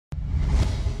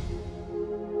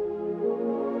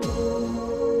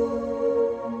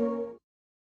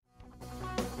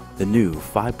the new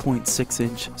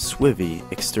 5.6-inch Swivi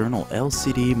external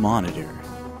LCD monitor.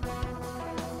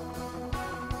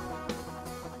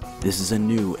 This is a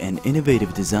new and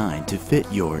innovative design to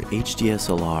fit your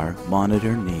HDSLR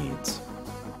monitor needs.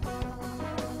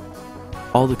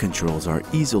 All the controls are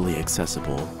easily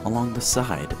accessible along the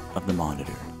side of the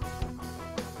monitor.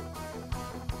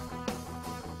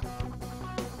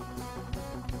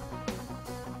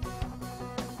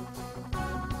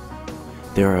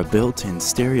 There are built-in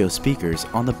stereo speakers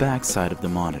on the back side of the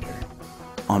monitor.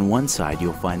 On one side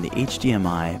you'll find the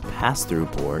HDMI pass-through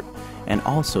port and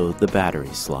also the battery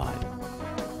slide.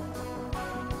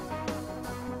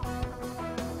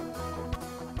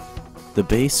 The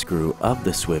base screw of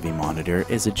the Swivi monitor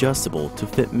is adjustable to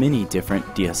fit many different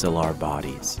DSLR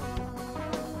bodies.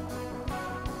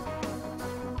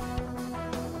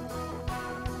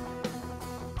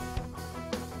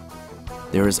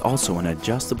 There is also an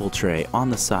adjustable tray on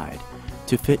the side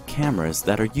to fit cameras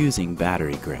that are using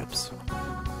battery grips.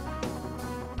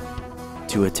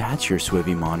 To attach your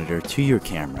Swivi monitor to your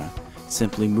camera,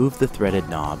 simply move the threaded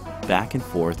knob back and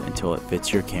forth until it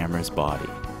fits your camera's body.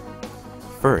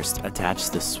 First,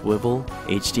 attach the swivel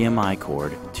HDMI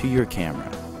cord to your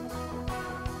camera.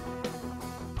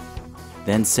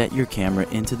 Then set your camera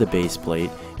into the base plate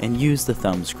and use the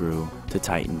thumb screw to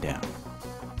tighten down.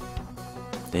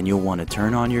 Then you'll want to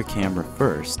turn on your camera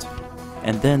first,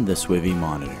 and then the Swivi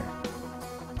monitor.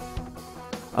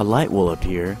 A light will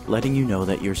appear letting you know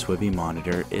that your Swivi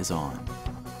monitor is on.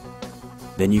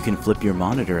 Then you can flip your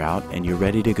monitor out and you're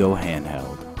ready to go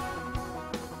handheld.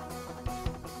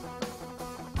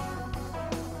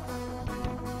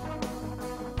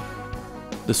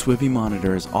 The Swivi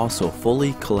monitor is also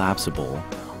fully collapsible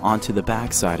onto the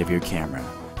back side of your camera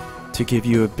to give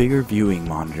you a bigger viewing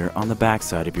monitor on the back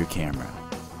side of your camera.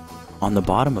 On the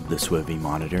bottom of the Swivi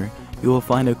monitor, you will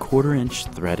find a 1/4-inch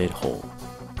threaded hole.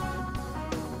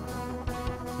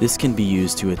 This can be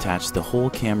used to attach the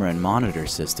whole camera and monitor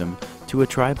system to a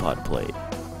tripod plate.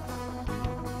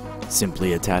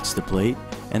 Simply attach the plate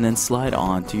and then slide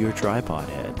on to your tripod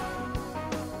head.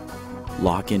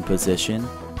 Lock in position,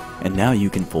 and now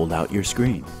you can fold out your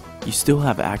screen. You still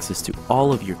have access to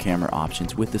all of your camera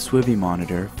options with the Swivi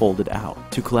monitor folded out.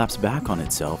 To collapse back on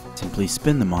itself, simply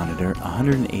spin the monitor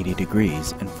 180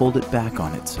 degrees and fold it back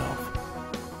on itself.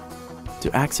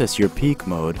 To access your peak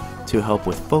mode to help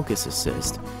with focus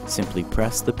assist, simply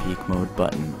press the peak mode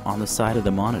button on the side of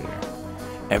the monitor.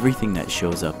 Everything that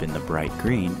shows up in the bright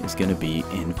green is going to be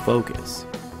in focus.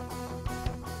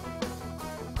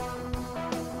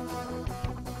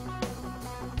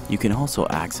 You can also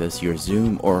access your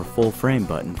zoom or full frame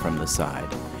button from the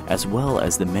side, as well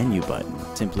as the menu button.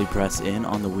 Simply press in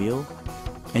on the wheel,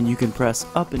 and you can press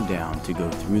up and down to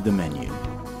go through the menu.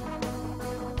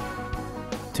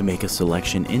 To make a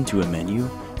selection into a menu,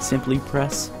 simply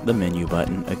press the menu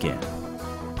button again.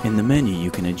 In the menu you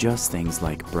can adjust things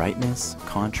like brightness,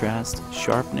 contrast,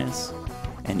 sharpness,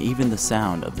 and even the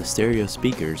sound of the stereo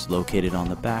speakers located on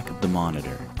the back of the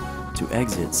monitor. To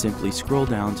exit, simply scroll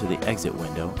down to the exit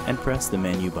window and press the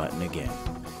menu button again.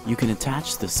 You can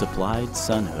attach the supplied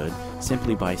sun hood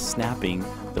simply by snapping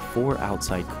the 4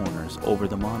 outside corners over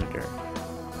the monitor,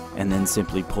 and then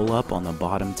simply pull up on the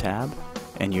bottom tab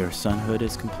and your sun hood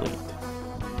is complete.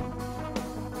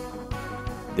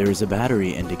 There is a battery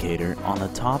indicator on the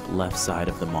top left side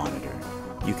of the monitor.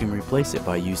 You can replace it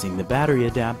by using the battery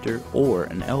adapter or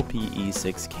an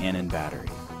LPE6 Canon battery.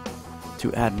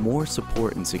 To add more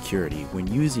support and security when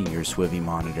using your Swivi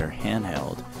monitor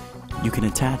handheld, you can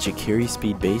attach a carry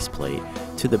speed base plate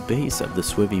to the base of the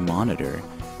Swivi monitor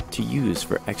to use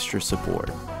for extra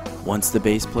support. Once the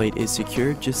base plate is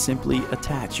secured, just simply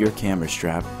attach your camera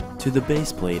strap to the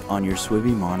base plate on your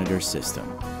Swivi monitor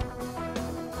system.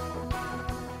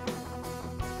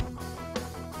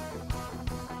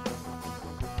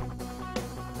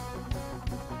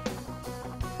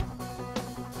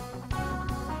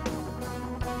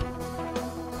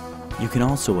 You can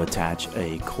also attach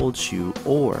a cold shoe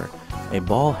or a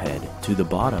ball head to the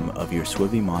bottom of your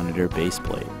Swivi monitor base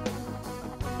plate.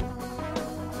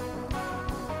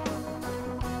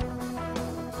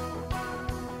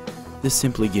 This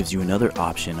simply gives you another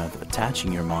option of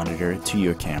attaching your monitor to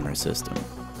your camera system.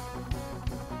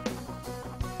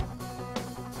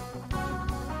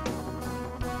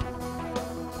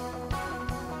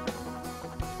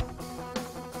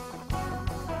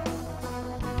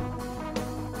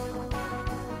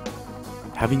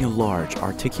 Having a large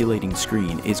articulating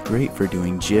screen is great for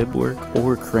doing jib work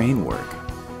or crane work.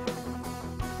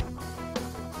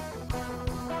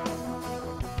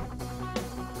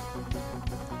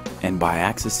 And by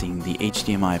accessing the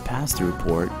HDMI pass-through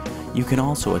port, You can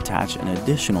also attach an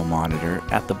additional monitor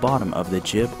at the bottom of the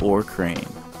jib or crane.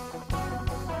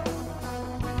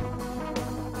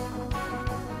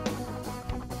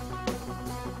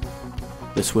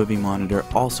 The Swivi monitor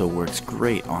also works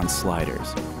great on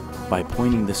sliders. By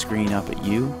pointing the screen up at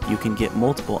you, you can get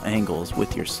multiple angles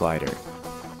with your slider,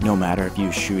 no matter if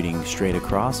you're shooting straight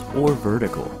across or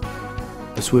vertical.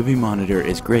 The Swivi monitor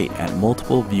is great at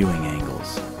multiple viewing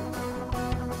angles.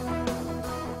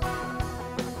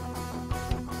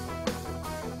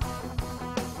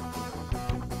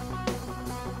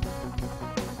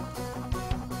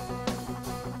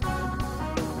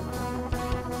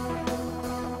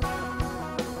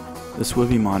 The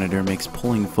Swivi monitor makes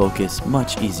pulling focus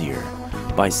much easier.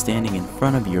 By standing in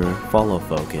front of your follow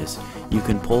focus, you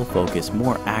can pull focus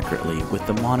more accurately with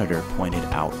the monitor pointed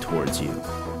out towards you.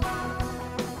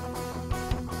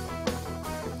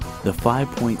 The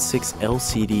 5.6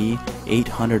 LCD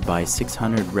 800 by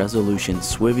 600 resolution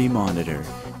Swivi monitor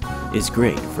is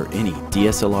great for any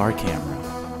DSLR camera.